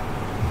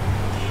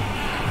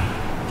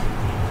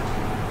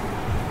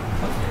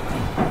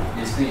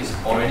 Basically, it's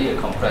already a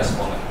compressed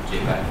format,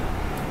 JPEG.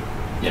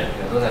 Yeah.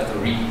 You don't have to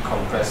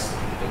recompress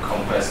the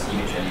compressed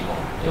image anymore.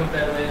 In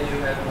fact, when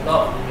you have a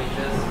lot of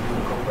images, you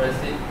compress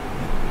it,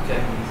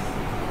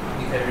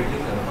 you can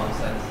reduce the font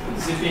size.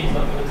 Zipping is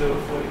not going to do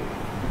it for you.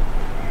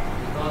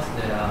 Because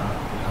there are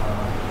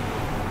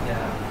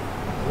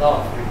a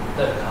lot of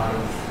repeated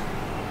colors.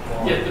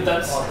 Yeah, but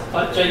that's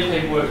like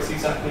JPEG works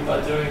exactly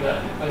by doing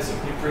that. It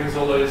basically brings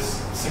all those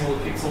similar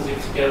pixels in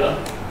together,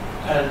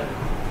 and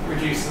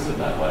reduces it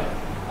that way.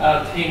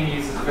 Ping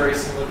uses very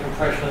similar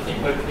compression. I think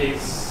WebP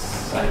is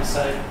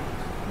same.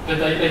 But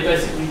they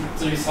basically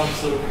do some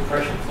sort of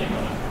compression thing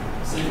on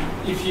it. So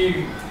if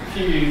you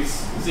use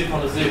zip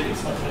on a zip,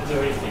 it's not going to do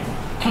anything.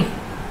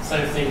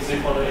 Same thing,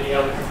 zip on any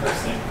other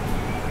compressing.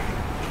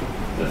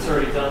 That's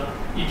already done.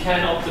 You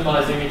can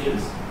optimize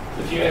images.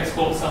 If you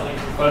export something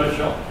from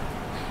Photoshop,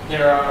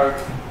 there are,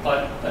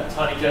 like that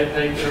tiny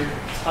JPEG, there are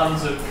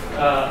tons of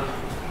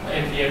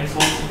NPM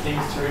tools and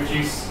things to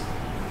reduce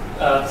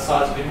the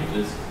size of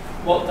images.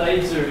 What they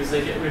do is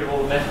they get rid of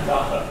all the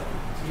metadata.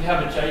 So if you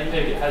have a JPEG,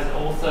 it has an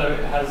author,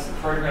 it has the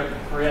program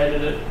that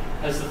created it,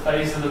 has the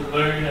phase of the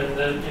moon and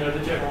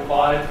the general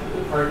vibe that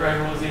the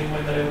programmer was in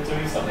when they were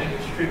doing something.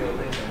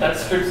 That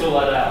strips all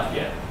that out,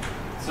 yeah.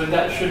 So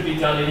that should be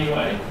done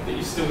anyway, but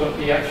you've still got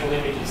the actual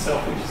image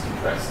itself, which is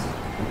compressed.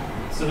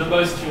 So the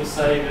most you'll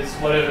save is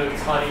whatever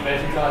tiny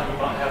metadata you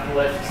might have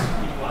left,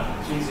 you might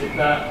gzip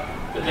that,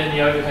 but then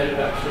the overhead of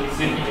actually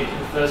zipping it in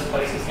the first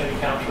place is going to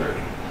counter it.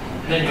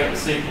 And then you've got the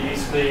CPU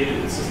speed,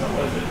 it's just not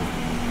worth it.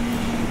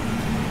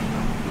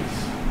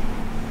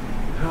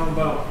 How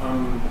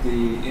about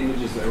the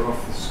images that are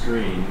off the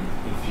screen?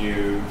 If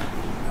you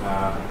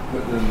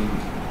put them,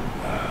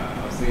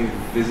 I was thinking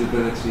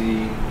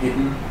visibility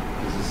hidden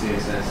as a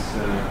CSS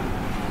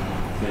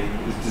thing.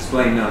 It's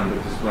display none,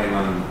 but display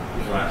none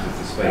to access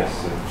the space.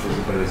 So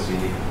visibility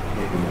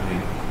hidden, I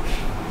think.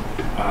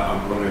 I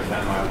wonder if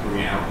that might bring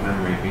it out of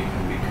memory, but you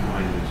can be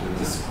kinder to them.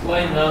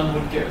 Display none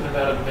would get them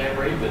out of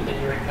memory, but then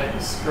you're in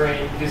the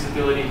screen.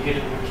 Visibility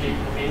hidden would keep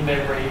them in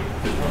memory,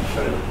 but not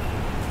show them.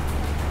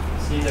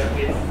 So you don't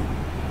get.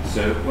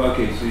 So, well,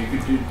 okay, so you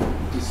could do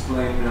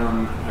display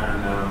none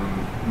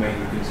and make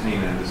the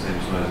container the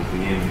same size as the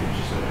image,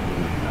 so it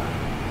wouldn't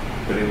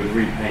but it would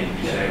repaint,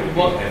 you say, it would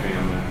be heavy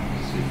on the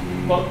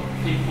CPU. What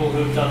people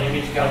who have done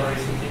image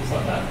galleries and things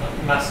like that,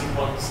 like massive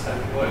ones,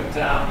 have worked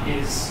out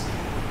is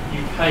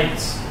you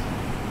paint,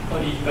 or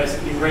you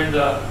basically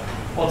render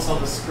what's on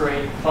the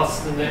screen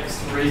plus the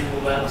next reasonable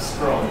amount of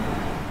scroll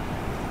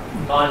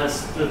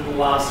minus the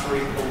last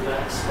reasonable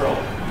amount of scroll.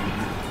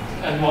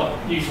 And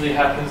what usually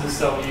happens is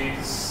they'll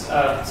use,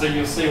 so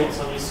you'll see what's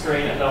on your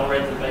screen and they'll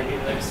render maybe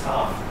the next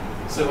half.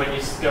 So when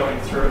you're going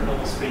through at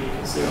normal speed, you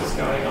can see what's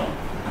going on.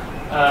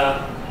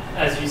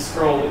 As you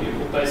scroll, it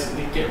will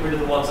basically get rid of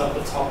the ones up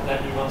the top and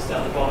add new ones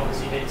down the bottom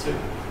as you need to.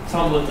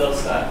 Tumblr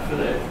does that for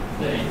their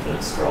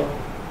infinite scroll,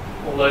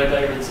 although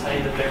they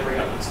retain the memory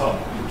up the top,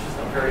 which is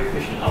not very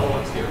efficient. Other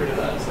ones get rid of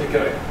that as they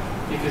go,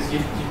 because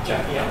you're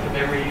jacking up the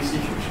memory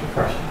usage, which can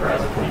crash the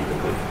browser pretty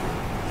quickly.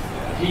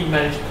 He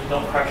managed to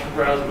not crash the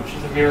browser, which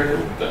is a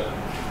miracle, but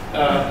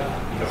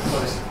he got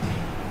close.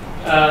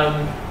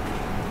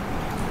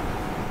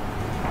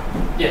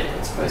 Yeah,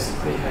 that's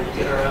basically how you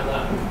get around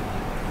that.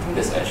 I think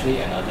there's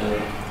actually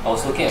another. I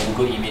was looking at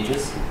Google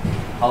Images,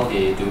 how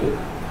they do it.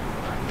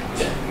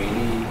 It's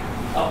really.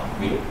 Oh,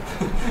 really?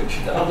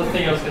 The other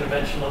thing I was going to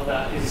mention on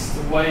that is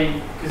the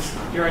way, because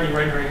you're only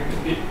rendering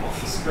a bit off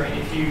the screen.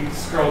 If you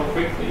scroll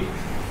quickly,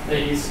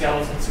 they use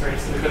skeleton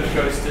screens, so they've got a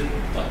ghosted,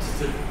 like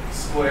just a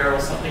square or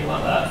something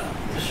like that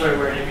to show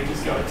where an image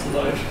is going to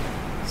load.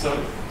 So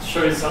it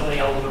shows something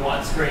other than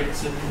white screen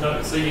to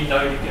know, so you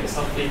know you get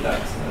some feedback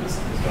to know that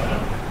something's going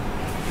on.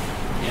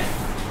 Yeah.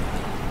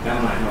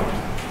 That might help.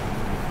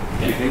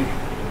 Do you think?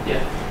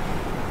 Yeah.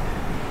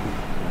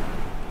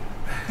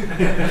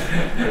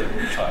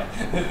 Try.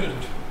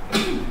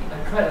 I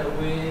tried a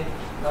way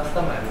last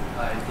time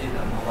I did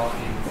a mobile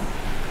game.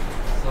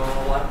 So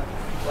what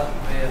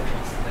way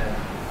was there?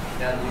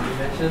 Yeah, you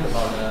mentioned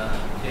about the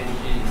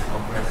PNG is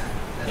compressed.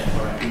 That's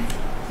correct.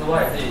 So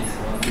what I did is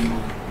to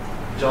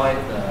join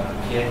the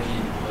PNG,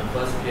 the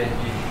first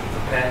PNG,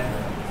 Japan,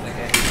 the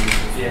second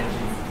PNG,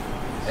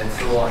 and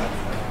so on.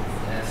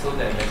 And so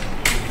that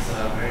it's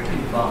a very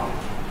big file.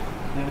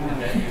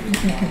 And then you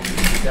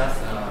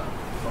just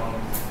from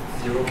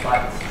 0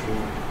 bytes to,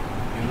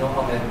 you know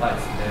how many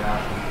bytes there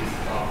are in this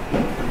file.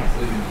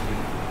 So you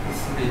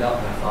split out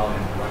the file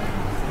in one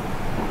piece.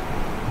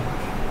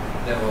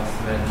 That was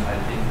when I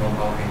think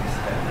mobile games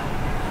had.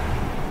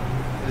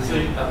 So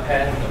you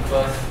append the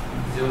first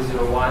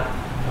 001,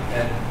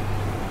 append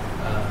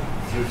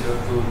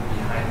 002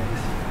 behind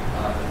this,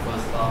 the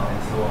first file,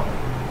 and so on.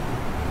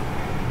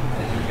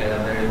 And you get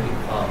a very big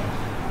file.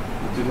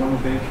 Do you want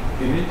a big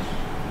image?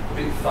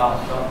 Big file,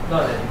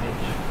 not an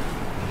image.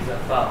 It's a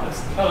file.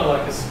 It's kind of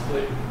like a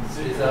split.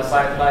 It's a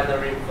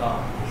binary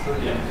file. So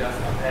you just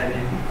append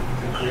it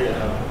to create a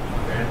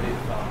very big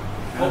file.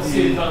 What's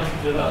the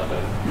advantage of that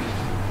though?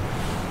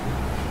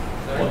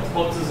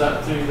 What does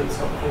that do that's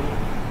helpful?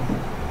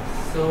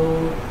 So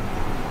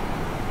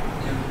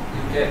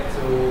you get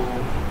to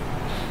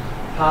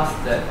pass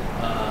that,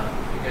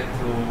 you get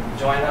to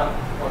join up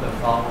all the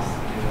files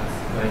in a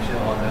sequential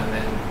order,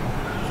 then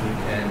you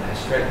can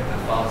extract the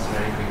files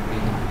very quickly,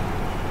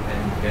 and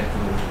you get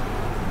to,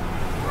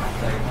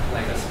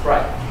 like a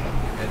sprite,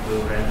 you get to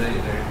render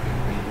it very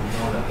quickly, you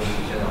know the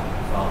position of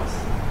the files,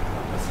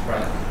 the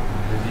sprite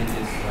within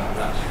this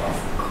large file.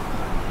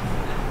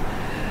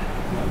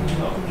 I'm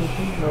not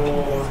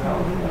sure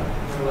how that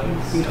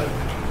relates.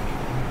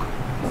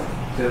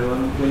 So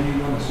when you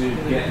want to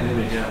get an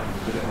image out and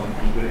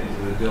put it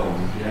into the DOM,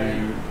 do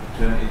you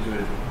turn it into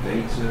a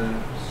data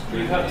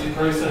stream? You have to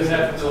process You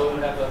have to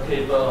have a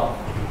table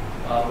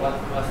of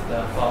what's the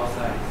file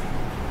size.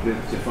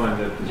 To find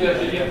the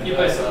Yeah, you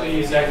basically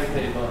use exact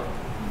table.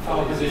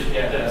 file position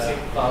Yeah, the indexing.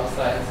 file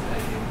size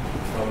like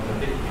from the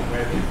big,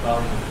 very big file,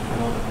 you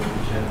know the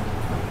position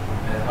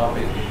and how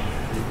big it is.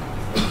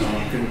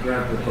 you can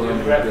grab the You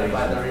binary grab the data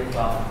binary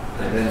file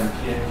and then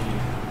PNG.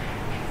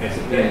 it's a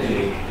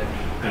PNG,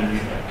 and you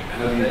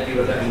how do you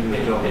put that into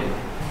the DOM?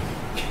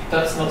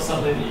 That's not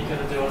something that you're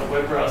going to do on a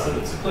web browser.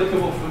 It's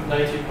applicable for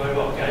native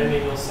mobile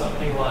gaming or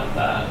something like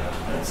that.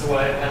 And it's a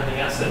way of handling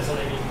assets on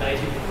any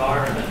native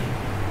environment.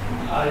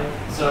 I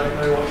don't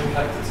know what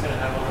impact it's going to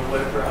have on a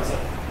web browser.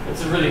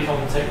 It's a really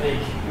common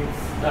technique with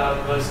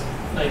most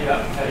native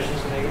applications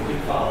when they get big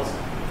files.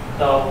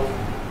 They'll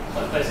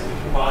basically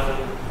combine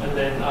them and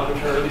then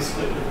arbitrarily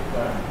split them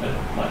at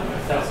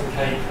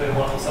 1000K per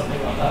one or something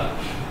like that.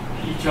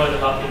 You join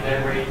them up in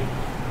memory,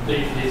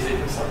 leave the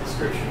zip and some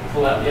description,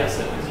 pull out the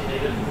asset as you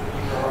need it, and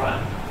you're alright.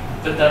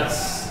 But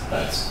that's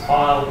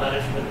file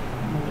management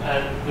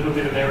and a little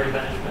bit of memory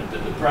management,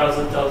 but the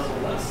browser does all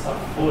that stuff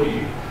for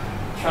you.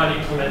 Trying to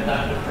implement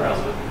that in a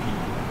browser would be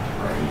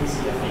very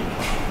easy, I think.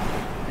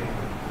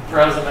 The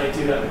browser may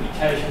do that with your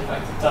cache, in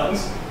fact it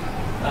does.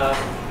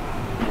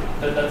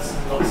 But that's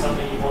not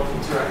something you want to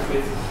interact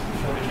with if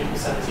you want to keep your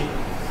sanity.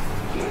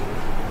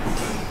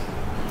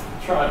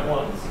 Try it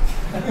once.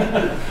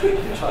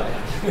 Try it.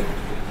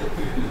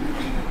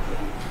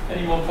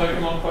 Any more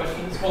Pokemon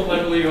questions? What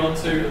level are you on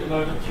to at the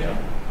moment, Chia?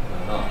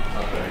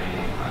 Not very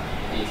high.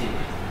 18.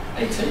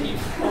 18?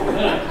 Oh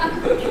no.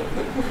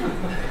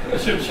 I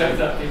should have checked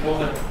that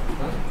beforehand.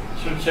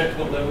 Should have checked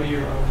what level you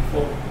were on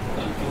before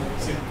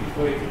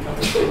you could come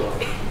to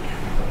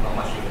Not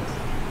much difference.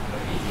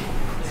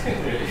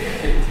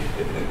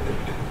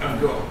 I've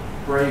got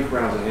Brave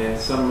browser here.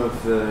 Some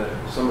of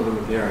them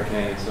appear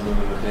okay, and some of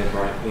them appear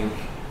bright pink.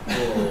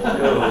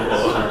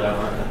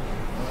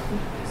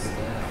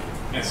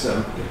 It's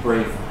a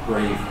Brave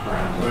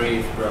browser.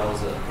 Brave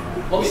browser.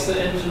 What's the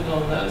engine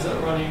on that? Is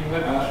that running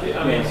WebKit? I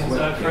mean, yes, is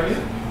that WebKit.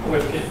 Chromium?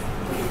 WebKit?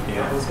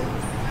 Yeah.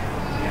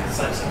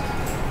 Same thing.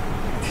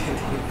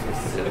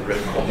 Is it a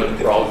Repokémon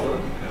browser?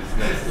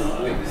 This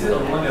is the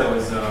one that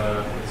was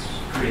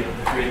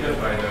created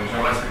by the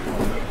JavaScript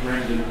founder.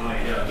 Brandon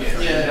Hyde.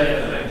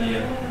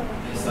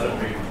 He started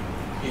Brave.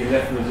 He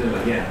left Mozilla,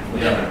 yeah.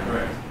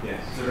 Correct. Yes.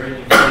 It's a very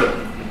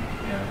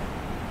yeah.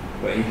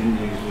 But he didn't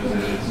use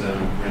Mozilla's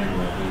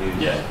framework, he used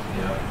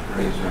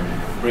Brave's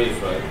framework. Brave,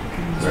 right?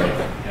 Right.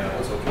 Yeah,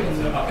 that's okay. It's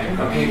up and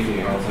Okay for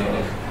you, I'll take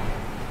it.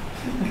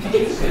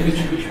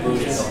 Which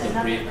version of the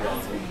Brave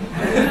browser?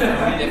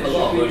 They have a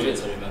lot of versions,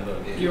 I remember.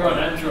 You're on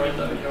Android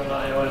though, you're on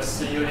iOS,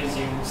 so you're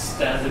using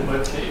standard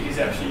WebKit. He's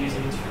actually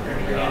using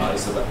Instagram. Yeah,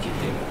 it's a WebKit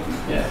thing.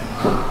 Yeah.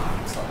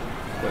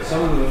 But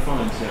some of them are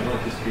fine, so it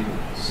might just be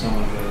some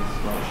of the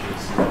sprite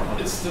sheets.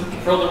 It's the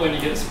problem when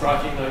you get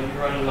spriting though, you're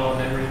running low on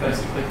memory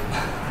basically.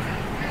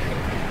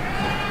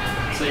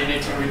 So you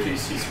need to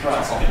reduce your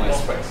sprites. Off my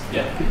sprites.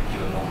 Yeah. You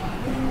don't know.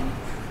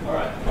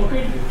 Alright, well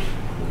good.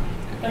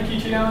 Thank you,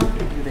 Chee Aun.